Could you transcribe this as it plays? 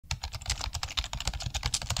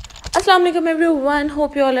Assalamu alaikum everyone.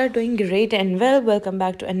 Hope you all are doing great and well. Welcome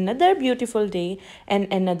back to another beautiful day and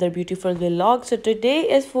another beautiful vlog. So today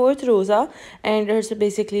is 4th Rosa and it's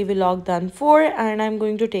basically vlog done 4 and I'm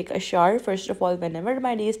going to take a shower. First of all, whenever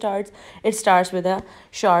my day starts, it starts with a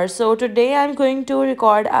shower. So today I'm going to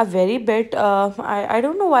record a very bit. I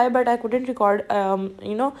don't know why, but I couldn't record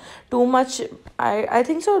too much. I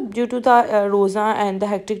think so due to the Rosa and the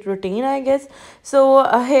hectic routine, I guess. So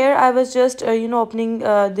here I was just opening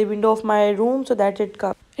the window of my room so that it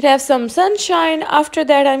has some sunshine. After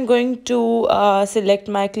that, I'm going to select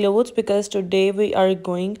my clothes because today we are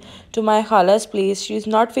going to my khala's place. She's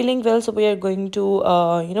not feeling well, so we are going to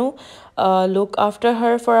look after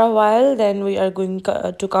her for a while. Then we are going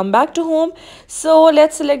to come back to home. So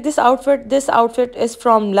let's select this outfit. This outfit is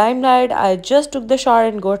from Limelight. I just took the shower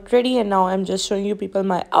and got ready, and now I'm just showing you people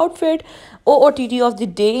my outfit. OOTD of the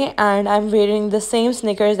day, and I'm wearing the same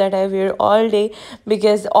sneakers that I wear all day,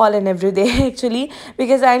 because all and every day actually,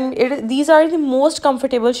 because these are the most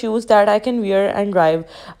comfortable shoes that I can wear and drive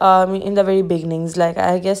in the very beginnings. Like,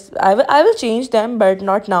 I guess I will change them, but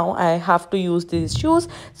not now. I have to use these shoes,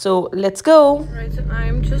 so let's go. Right, so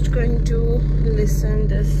I'm just going to listen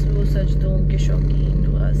this wo sach doon ke shauqeen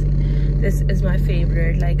Nawazi. This is my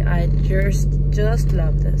favorite. Like, I just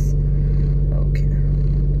love this. Okay,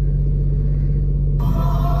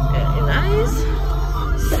 very nice.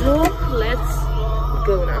 So let's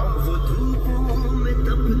go now.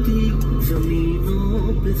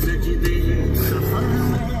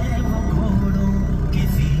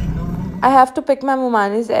 I have to pick my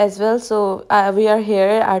mumanis as well, so we are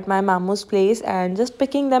here at my mamus place and just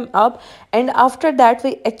picking them up. And after that,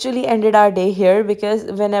 we actually ended our day here, because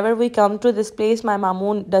whenever we come to this place, my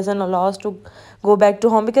mamu doesn't allow us to go back to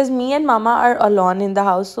home, because me and mama are alone in the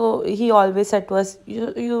house. So he always said to us,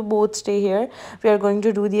 you both stay here. We are going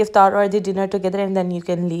to do the iftar or the dinner together, and then you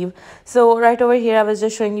can leave. So right over here, I was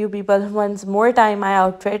just showing you people once more time my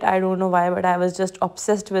outfit. I don't know why, but I was just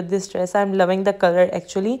obsessed with this dress. I'm loving the color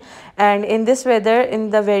actually. And in this weather, in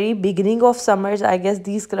the very beginning of summers, I guess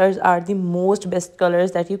these colors are the most best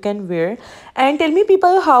colors that you can wear. And tell me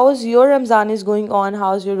people, how's your Ramzan is going on?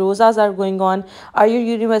 How's your Rosas are going on? Are your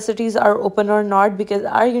universities are open or not? Because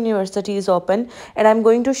our university is open, and I'm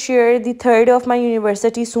going to share the third of my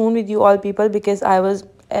university soon with you all people, because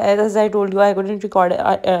as I told you, I couldn't record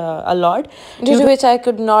a lot, due to which I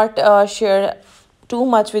could not share too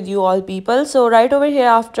much with you all people. So right over here,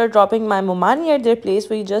 after dropping my mumani at their place,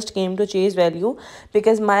 we just came to Chase Value,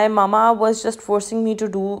 because my mama was just forcing me to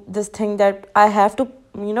do this thing that I have to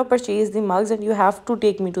purchase the mugs, and you have to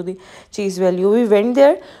take me to the Chase Value. We went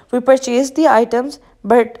there, we purchased the items,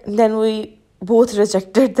 but then we both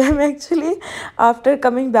rejected them actually. After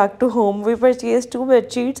coming back to home, we purchased 2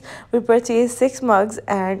 bed sheets, we purchased 6 mugs,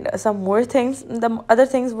 and some more things. The other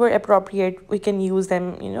things were appropriate, we can use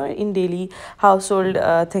them in daily household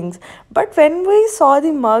things. But when we saw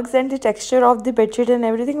the mugs and the texture of the bed sheet and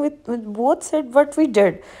everything, we both said what we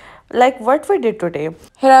did, like what we did today.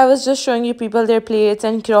 Here I was just showing you people their plates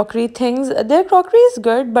and crockery things. Their crockery is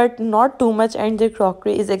good, but not too much, and their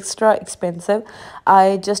crockery is extra expensive.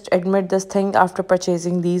 I just admit this thing after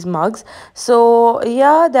purchasing these mugs. So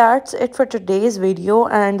yeah, that's it for today's video,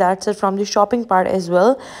 and that's it from the shopping part as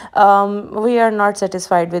well. We are not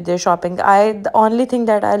satisfied with their shopping. The only thing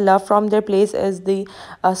that I love from their place is the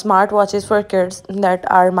smart watches for kids that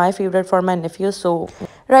are my favorite for my nephews. So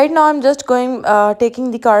right now, I'm just going,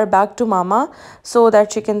 taking the car back to Mama so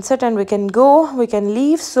that she can sit and we can go, we can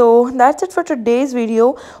leave. So that's it for today's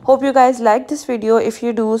video. Hope you guys like this video. If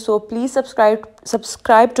you do, so please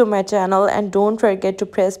subscribe to my channel, and don't forget to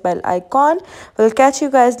press bell icon. We'll catch you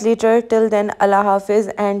guys later. Till then, Allah Hafiz,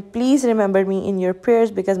 and please remember me in your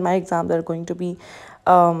prayers, because my exams are going to be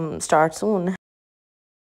start soon.